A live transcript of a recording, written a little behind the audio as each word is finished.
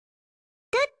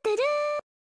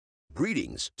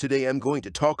Greetings. Today I'm going to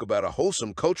talk about a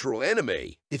wholesome cultural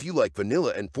anime. If you like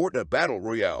vanilla and Fortnite Battle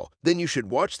Royale, then you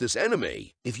should watch this anime.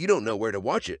 If you don't know where to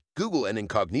watch it, Google and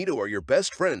Incognito are your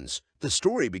best friends. The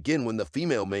story begins when the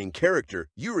female main character,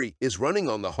 Yuri, is running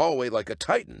on the hallway like a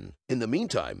titan. In the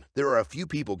meantime, there are a few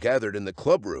people gathered in the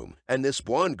club room, and this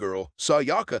blonde girl,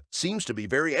 Sayaka, seems to be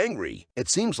very angry. It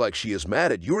seems like she is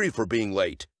mad at Yuri for being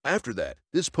late. After that,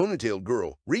 this ponytailed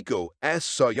girl, Riko,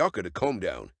 asks Sayaka to calm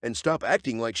down and stop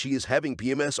acting like she is having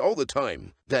PMS all the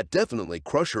time. That definitely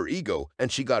crushed her ego,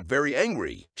 and she got very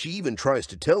angry. She even tries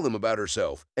to tell them about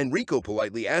herself, and Riko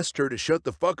politely asked her to shut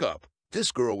the fuck up.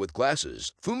 This girl with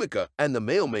glasses, Fumika, and the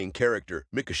male main character,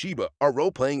 Mikashiba, are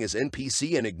role-playing as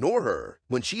NPC and ignore her.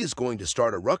 When she is going to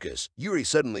start a ruckus, Yuri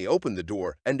suddenly opened the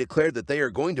door and declared that they are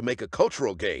going to make a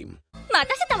cultural game. 待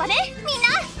たせたわね、みんな。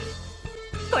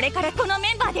これからこの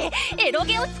メンバーでエロ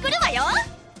ゲを作るわよ。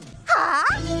はあ？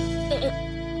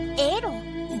エロ？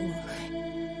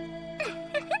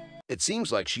 It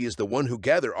seems like she is the one who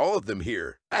gathered all of them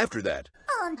here. After that,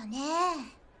 あんだね。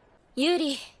ユ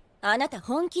リ、あなた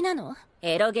本気なの？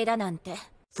エロゲだなんて。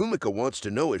 Fumika wants to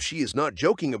know if she is not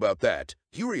joking about that.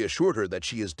 Yuri assured her that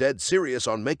she is dead serious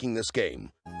on making this game.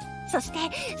 そし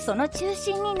てその中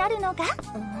心になるのが、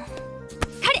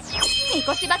彼、ミ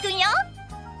コシバくんよ。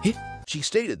 She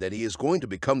stated that he is going to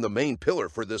become the main pillar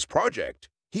for this project.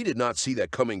 He did not see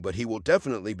that coming, but he will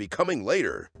definitely be coming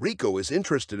later. Riko is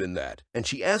interested in that, and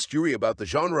she asked Yuri about the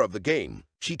genre of the game.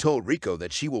 She told Riko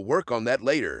that she will work on that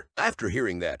later. After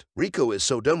hearing that, Riko is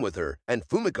so done with her, and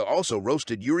Fumika also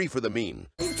roasted Yuri for the meme.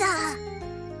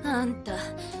 あんた、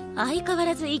相変わ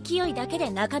らず勢いだけで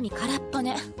中身空っぽ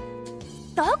ね。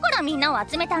だからみんなを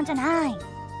集めたんじゃない。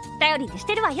頼りにし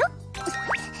てるわよ。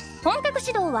本格指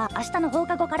導は明日の放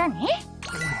課後からね。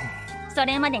そ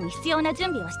れまでに必要な準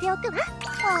備をしておくわ。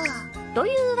とい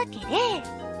うわけで、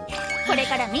これ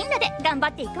からみんなで頑張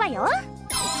っていくわよ。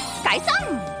解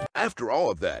散！ After all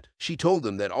of that, she told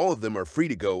them that all of them are free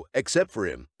to go except for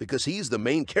him, because he is the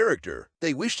main character.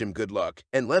 They wished him good luck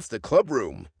and left the club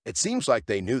room. It seems like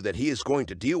they knew that he is going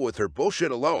to deal with her bullshit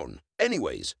alone.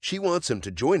 Anyways, she wants him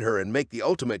to join her and make the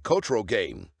ultimate cultural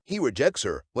game. He rejects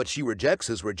her, but she rejects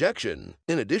his rejection.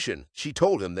 In addition, she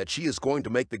told him that she is going to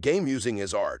make the game using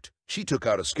his art. She took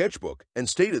out a sketchbook and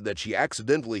stated that she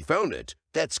accidentally found it.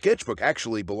 That sketchbook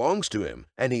actually belongs to him,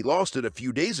 and he lost it a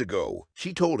few days ago.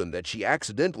 She told him that she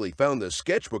accidentally found the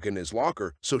sketchbook in his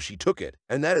locker, so she took it,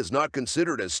 and that is not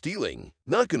considered as stealing.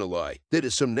 Not gonna lie, that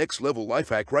is some next level life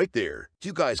hack right there.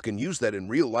 You guys can use that in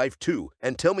real life too,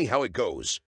 and tell me how it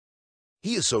goes.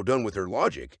 He is so done with her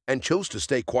logic, and chose to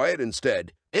stay quiet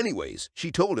instead. Anyways,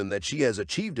 she told him that she has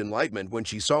achieved enlightenment when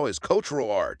she saw his cultural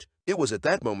art. It was at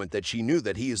that moment that she knew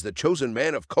that he is the chosen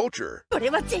man of culture. こ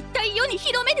れは絶対世に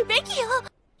広めるべきよ。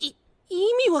意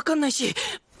味わかんないし、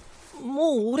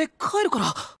もう俺帰るか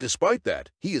ら。 Despite that,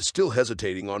 he is still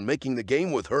hesitating on making the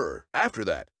game with her. After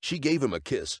that, she gave him a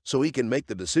kiss so he can make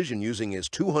the decision using his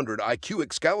 200 IQ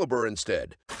Excalibur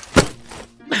instead.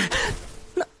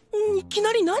 いき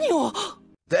なり何を？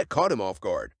 That caught him off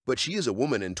guard, but she is a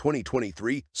woman in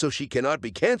 2023, so she cannot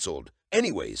be cancelled.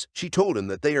 Anyways, she told him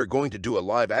that they are going to do a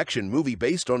live-action movie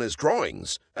based on his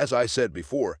drawings. As I said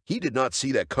before, he did not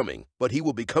see that coming, but he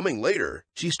will be coming later.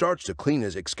 She starts to clean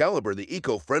his Excalibur the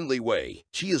eco-friendly way.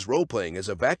 She is role-playing as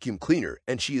a vacuum cleaner,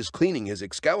 and she is cleaning his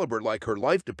Excalibur like her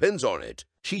life depends on it.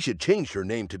 She should change her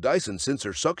name to Dyson since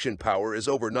her suction power is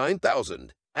over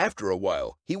 9,000. After a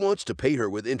while, he wants to pay her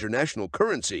with international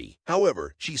currency.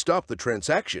 However, she stopped the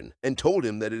transaction and told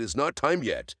him that it is not time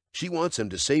yet. She wants him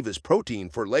to save his protein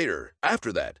for later.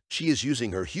 After that, she is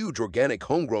using her huge organic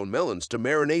homegrown melons to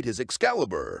marinate his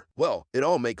Excalibur. Well, it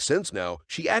all makes sense now.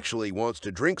 She actually wants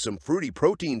to drink some fruity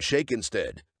protein shake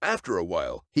instead. After a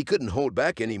while, he couldn't hold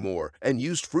back anymore and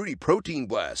used Fruity Protein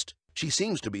Blast. She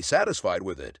seems to be satisfied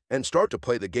with it and start to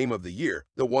play the game of the year,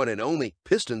 the one and only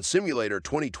Piston Simulator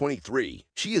 2023.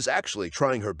 She is actually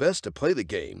trying her best to play the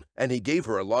game, and he gave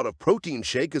her a lot of protein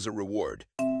shake as a reward.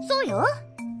 そうよ。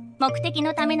目的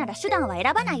のためなら手段は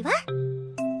選ばないわ。そ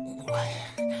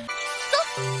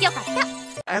う、よかった。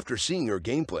 After seeing her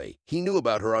gameplay, he knew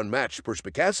about her unmatched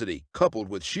perspicacity coupled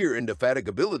with sheer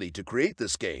indefatigability to create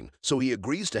this game, so he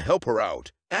agrees to help her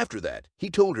out. After that, he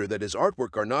told her that his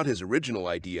artwork are not his original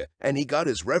idea and he got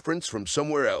his reference from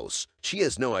somewhere else. She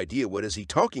has no idea what is he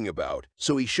talking about,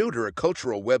 so he showed her a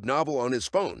cultural web novel on his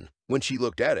phone. When she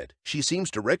looked at it, she seems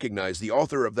to recognize the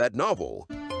author of that novel.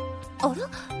 あら、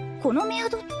このメア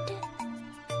ドって。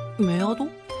メアド？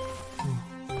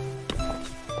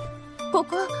こ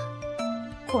こ。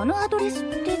このアドレスっ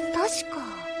て確か。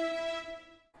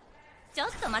ちょ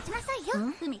っと待ちなさい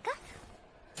よ、ふみか。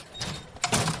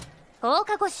放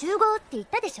課後集合って言っ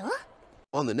たでしょ。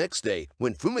 On the next day,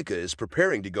 when Fumika is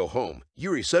preparing to go home,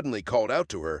 Yuri suddenly called out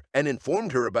to her and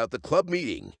informed her about the club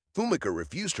meeting. Fumika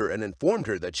refused her and informed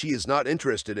her that she is not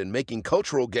interested in making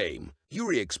cultural game.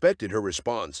 Yuri expected her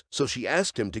response, so she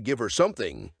asked him to give her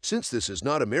something. Since this is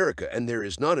not America and there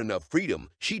is not enough freedom,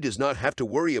 she does not have to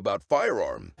worry about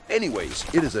firearm. Anyways,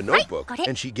 it is a notebook,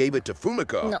 and she gave it to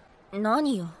Fumika.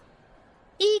 何よ。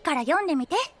いいから読んでみ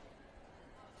て。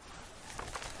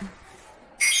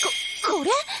これ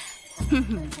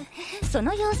そ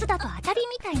の様子だと当たり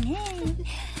みたいね。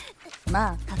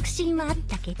まあ確信はあっ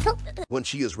たけど。 When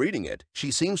she is reading it,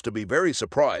 she seems to be very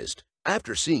surprised.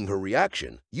 After seeing her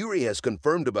reaction, Yuri has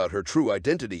confirmed about her true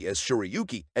identity as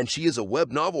Shuriyuki, and she is a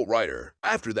web novel writer.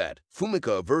 After that,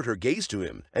 Fumika averted her gaze to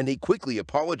him, and he quickly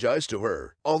apologized to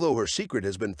her. Although her secret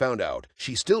has been found out,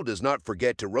 she still does not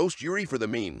forget to roast Yuri for the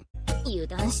meme. 油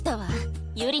断したわ。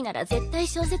ユリなら絶対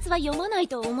小説は読まない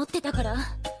と思ってたから。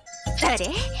あれ？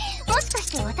もしか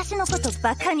して私のこと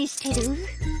バカにしてる？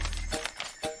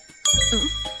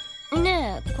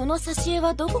ねえ、この挿絵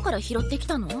はどこから拾ってき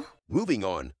たの？ Moving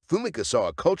on, Fumika saw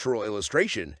a cultural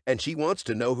illustration, and she wants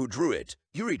to know who drew it.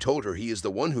 Yuri told her he is the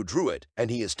one who drew it,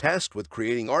 and he is tasked with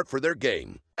creating art for their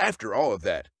game. After all of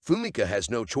that, Fumika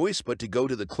has no choice but to go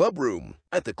to the club room.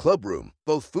 At the club room,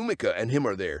 both Fumika and him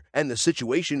are there, and the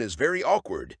situation is very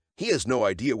awkward. He has no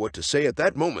idea what to say at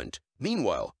that moment.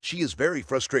 Meanwhile, she is very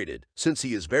frustrated, since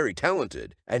he is very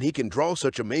talented, and he can draw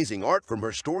such amazing art from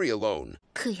her story alone.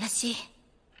 悔しい。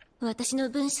私の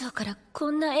文章から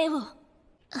こんな絵を。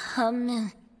反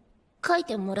面、描い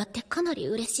てもらってかなり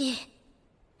嬉しい。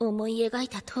思い描い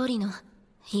た通りの、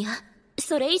いや、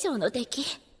それ以上の出来。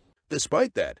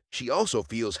 Despite that, she also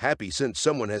feels happy since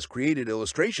someone has created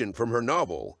illustration from her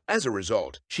novel. As a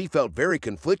result, she felt very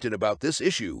conflicted about this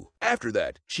issue. After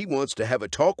that, she wants to have a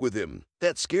talk with him.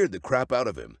 That scared the crap out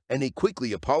of him, and he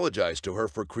quickly apologized to her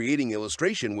for creating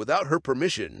illustration without her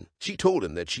permission. She told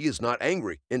him that she is not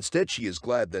angry. Instead, she is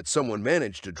glad that someone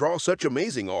managed to draw such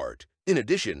amazing art. In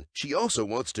addition, she also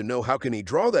wants to know how can he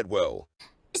draw that well.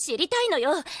 知りたいの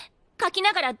よ。描き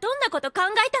ながらどんなこと考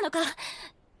えたのか。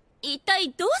一体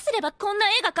どうすればこんな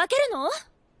絵が描ける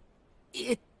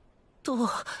の？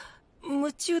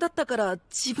夢中だったから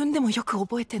自分でもよく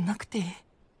覚えてなくて。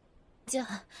じゃ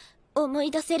あ、思い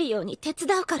出せるように手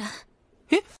伝うから。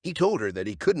He told her that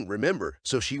he couldn't remember,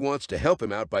 so she wants to help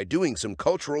him out by doing some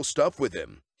cultural stuff with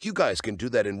him. You guys can do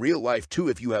that in real life too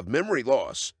if you have memory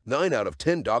loss. 9 out of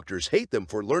 10 doctors hate them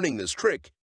for learning this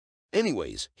trick.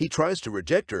 Anyways, he tries to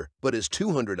reject her, but his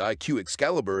 200 IQ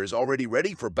Excalibur is already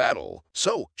ready for battle,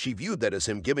 so she viewed that as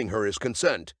him giving her his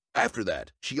consent. After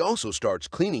that, she also starts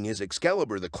cleaning his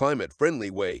Excalibur the climate-friendly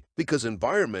way, because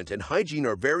environment and hygiene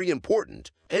are very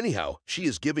important. Anyhow, she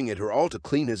is giving it her all to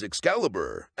clean his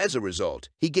Excalibur. As a result,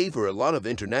 he gave her a lot of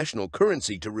international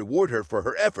currency to reward her for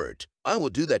her effort. I will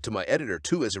do that to my editor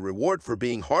too as a reward for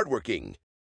being hardworking.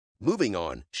 Moving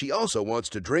on, she also wants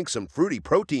to drink some fruity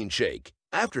protein shake.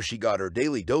 After she got her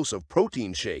daily dose of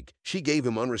protein shake, she gave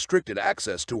him unrestricted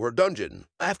access to her dungeon.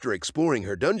 After exploring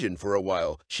her dungeon for a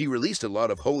while, she released a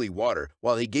lot of holy water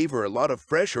while he gave her a lot of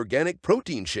fresh organic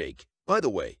protein shake. By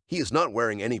the way, he is not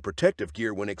wearing any protective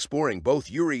gear when exploring both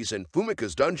Yuri's and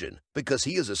Fumika's dungeon, because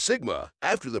he is a Sigma.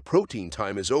 After the protein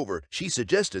time is over, she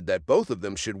suggested that both of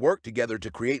them should work together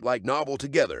to create light novel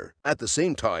together. At the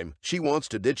same time, she wants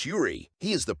to ditch Yuri.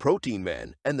 He is the protein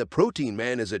man, and the protein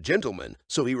man is a gentleman,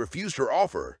 so he refused her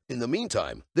offer. In the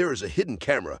meantime, there is a hidden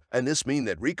camera, and this means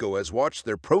that Rico has watched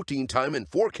their protein time in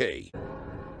 4K.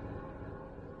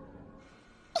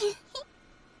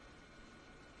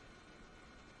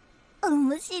 On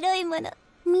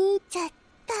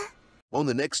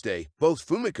the next day, both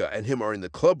Fumika and him are in the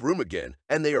club room again,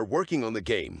 and they are working on the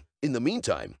game. In the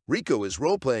meantime, Rico is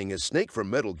role-playing as Snake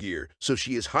from Metal Gear, so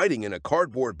she is hiding in a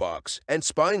cardboard box and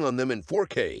spying on them in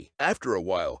 4K. After a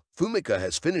while, Fumika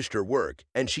has finished her work,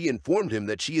 and she informed him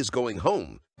that she is going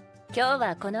home. 今日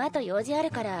はこの後用事ある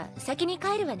から先に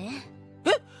帰るわね。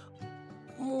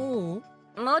もう？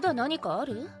まだ何かあ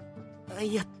る？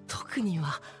いや、特に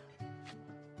は。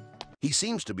He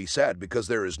seems to be sad because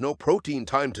there is no protein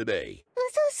time today.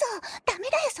 嘘嘘、ダメ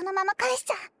だよ、そのまま返しち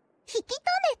ゃ。引き止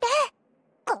めて。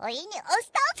恋に押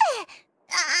し倒せ。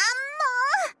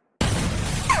もう。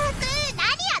ったく、何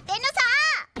やってんのさ。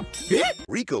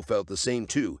Rico felt the same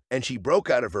too, and she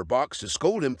broke out of her box to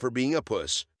scold him for being a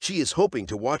puss. She is hoping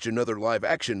to watch another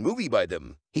live-action movie by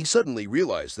them. He suddenly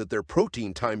realized that their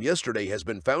protein time yesterday has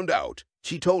been found out.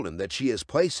 She told him that she has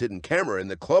placed hidden camera in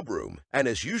the club room, and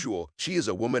as usual, she is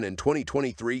a woman in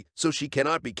 2023, so she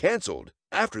cannot be cancelled.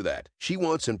 After that, she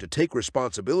wants him to take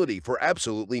responsibility for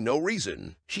absolutely no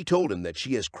reason. She told him that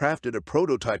she has crafted a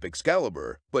prototype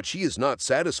Excalibur, but she is not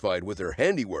satisfied with her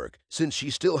handiwork since she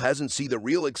still hasn't seen the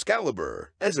real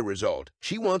Excalibur. As a result,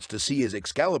 she wants to see his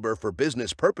Excalibur for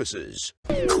business purposes.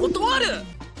 断る。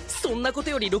そんなこと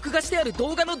より録画してある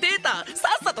動画のデータさ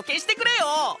っさと消してくれ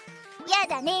よ。や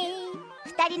だね。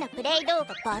二人のプレイ動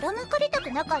画ばらまかれたく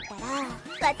なかったら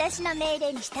私の命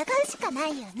令に従うしかない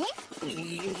よね。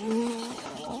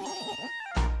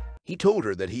He told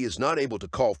her that he is not able to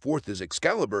call forth his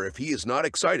Excalibur if he is not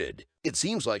excited. It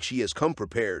seems like she has come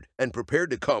prepared, and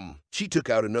prepared to come. She took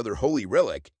out another holy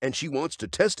relic, and she wants to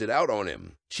test it out on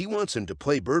him. She wants him to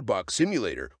play Bird Box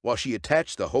Simulator while she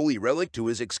attached the holy relic to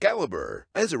his Excalibur.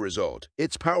 As a result,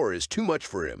 its power is too much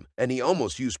for him, and he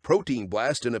almost used Protein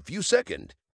Blast in a few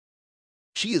seconds.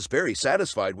 She is very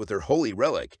satisfied with her holy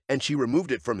relic, and she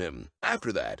removed it from him.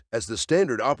 After that, as the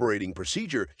standard operating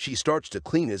procedure, she starts to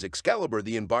clean his Excalibur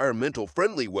the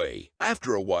environmental-friendly way.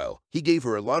 After a while, he gave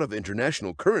her a lot of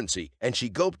international currency, and she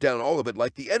gulped down all of it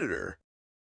like the editor.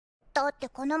 だって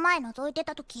この前覗いて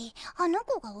た時あの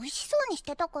子が美味しそうにし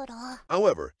てたから。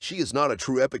 However, she is not a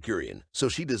true Epicurean, so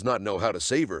she does not know how to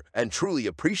savor and truly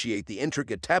appreciate the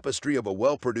intricate tapestry of a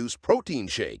well-produced protein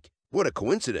shake. What a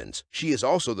coincidence, she is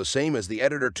also the same as the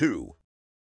editor too.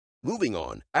 Moving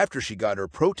on, after she got her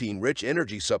protein-rich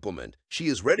energy supplement, she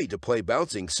is ready to play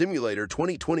Bouncing Simulator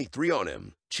 2023 on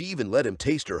him. She even let him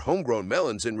taste her homegrown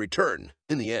melons in return.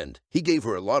 In the end, he gave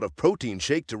her a lot of protein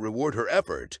shake to reward her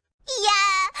effort. い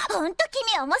やー、ほんと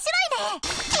君面白いね。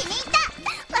気に入った。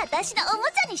私のおも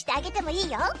ちゃにしてあげてもい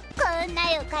いよ。こん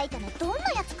な絵を描いたのどんな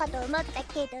やつかと思った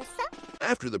けどさ。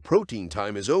 After the protein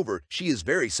time is over, she is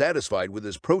very satisfied with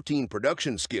his protein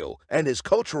production skill and his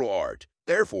cultural art.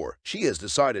 Therefore, she has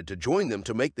decided to join them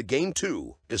to make the game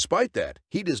too. Despite that,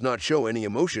 he does not show any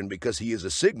emotion because he is a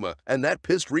Sigma, and that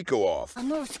pissed Rico off.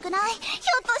 薄くない？ひ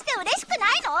ょっとして嬉しくな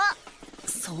いの？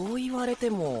そう言われて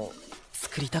も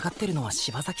作りたがってるのは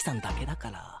柴崎さんだけだ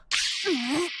から。いい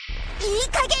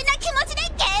加減な気持ちで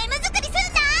ゲーム作りすん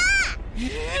な。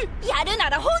やるな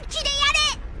ら本気でや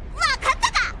れ。わかっ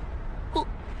たか？は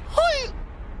い。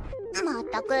まっ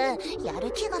たくや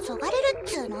る気がそがれるっ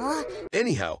つうの。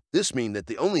 Anyhow, this means that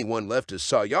the only one left is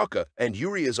Sayaka, and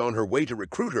Yuri is on her way to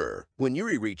recruit her. When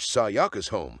Yuri reached Sayaka's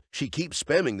home, she keeps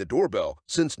spamming the doorbell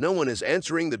since no one is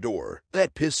answering the door.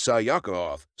 That pissed Sayaka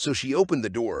off, so she opened the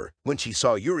door. When she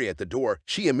saw Yuri at the door,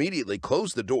 she immediately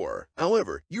closed the door.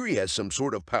 However, Yuri has some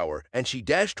sort of power, and she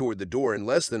dashed toward the door in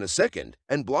less than a second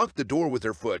and blocked the door with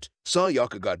her foot.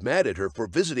 Sayaka got mad at her for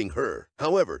visiting her.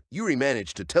 However, Yuri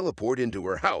managed to teleport into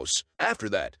her house. After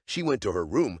that, she went to her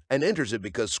room and enters it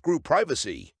because screw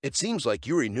privacy. It seems like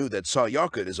Yuri knew that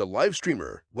Sayaka is a live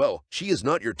streamer. Well, she is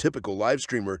not your typical live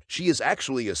streamer, she is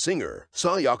actually a singer.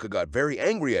 Sayaka got very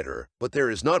angry at her, but there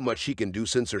is not much she can do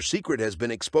since her secret has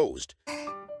been exposed.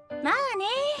 まあ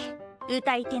ね、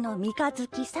歌い手の三日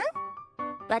月さん。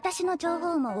私の情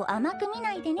報網を甘く見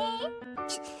ないでね。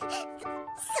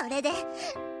それでわ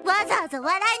ざわざ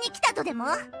笑いに来たとでも？違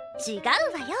う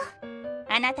わよ。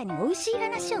あなたに美味しい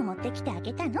話を持ってきてあ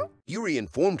げたの。 Yuri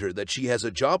informed her that she has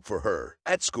a job for her.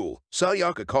 At school,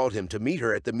 Sayaka called him to meet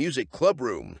her at the music club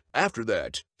room. After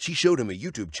that, she showed him a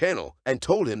YouTube channel and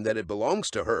told him that it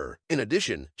belongs to her. In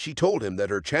addition, she told him that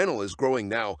her channel is growing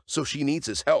now, so she needs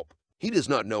his help. He does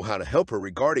not know how to help her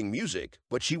regarding music,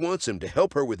 but she wants him to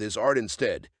help her with his art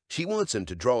instead. She wants him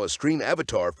to draw a stream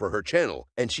avatar for her channel,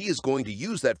 and she is going to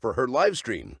use that for her live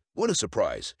stream. What a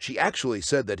surprise. She actually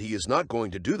said that he is not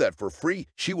going to do that for free.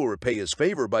 She will repay his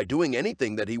favor by doing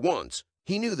anything that he wants.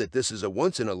 He knew that this is a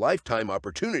once-in-a-lifetime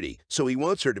opportunity, so he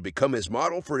wants her to become his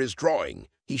model for his drawing.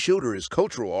 He showed her his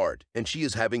cultural art, and she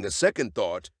is having a second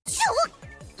thought.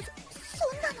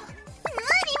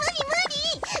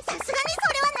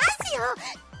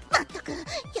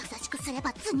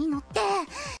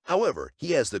 However,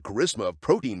 he has the charisma of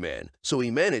Protein Man, so he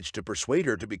managed to persuade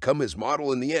her to become his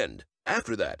model in the end.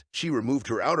 After that, she removed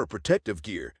her outer protective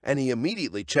gear, and he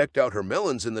immediately checked out her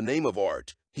melons in the name of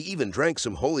art. He even drank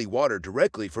some holy water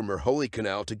directly from her holy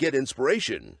canal to get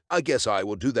inspiration. I guess I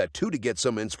will do that too to get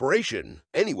some inspiration.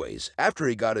 Anyways, after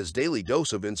he got his daily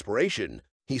dose of inspiration,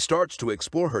 he starts to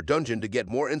explore her dungeon to get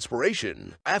more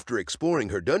inspiration. After exploring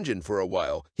her dungeon for a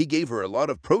while, he gave her a lot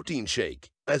of protein shake.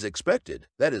 As expected,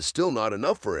 that is still not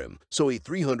enough for him, so he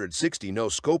 360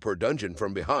 no-scope her dungeon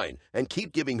from behind and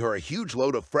keep giving her a huge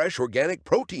load of fresh organic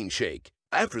protein shake.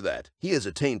 After that, he has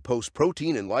attained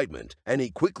post-protein enlightenment, and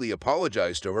he quickly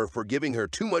apologized to her for giving her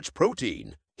too much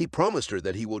protein. He promised her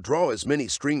that he will draw as many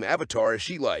stream avatar as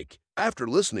she like. After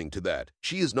listening to that,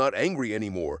 she is not angry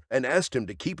anymore and asked him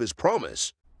to keep his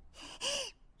promise.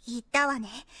 言ったわね。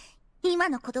今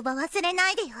の言葉忘れな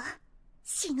いでよ。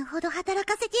死ぬほど働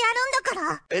かせてやるん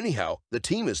だから。Anyhow, the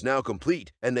team is now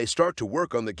complete, and they start to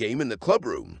work on the game in the club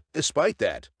room. Despite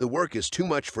that, the work is too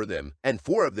much for them, and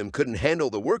 4 of them couldn't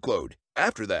handle the workload.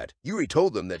 After that, Yuri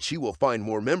told them that she will find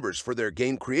more members for their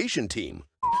game creation team.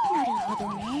 なるほ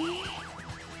どね。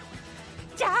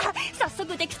じゃあ、早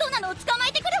速できそうなのを捕ま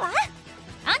えてくるわ。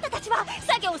あんたたちは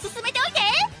作業を進めておいて。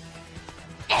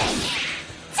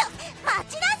待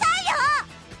ちなさ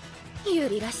いよ。ユ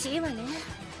リらしいわね。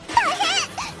大変！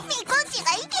みこんち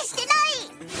が息してない。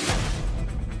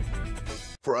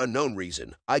For unknown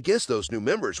reason, I guess those new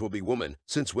members will be women,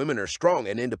 since women are strong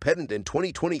and independent in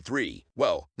 2023.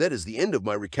 Well, that is the end of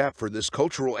my recap for this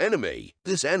cultural anime.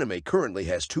 This anime currently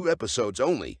has 2 episodes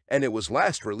only, and it was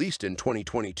last released in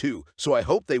 2022, so I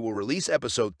hope they will release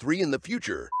episode 3 in the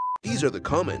future. These are the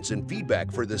comments and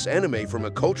feedback for this anime from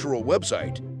a cultural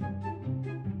website.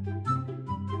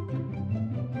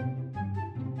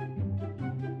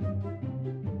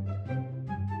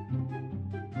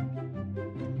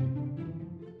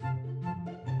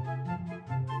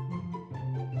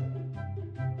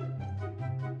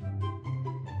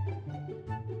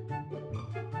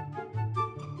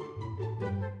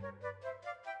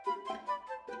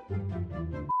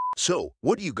 So,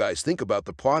 what do you guys think about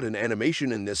the plot and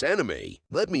animation in this anime?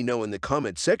 Let me know in the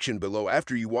comment section below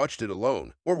after you watched it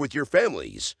alone, or with your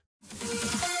families.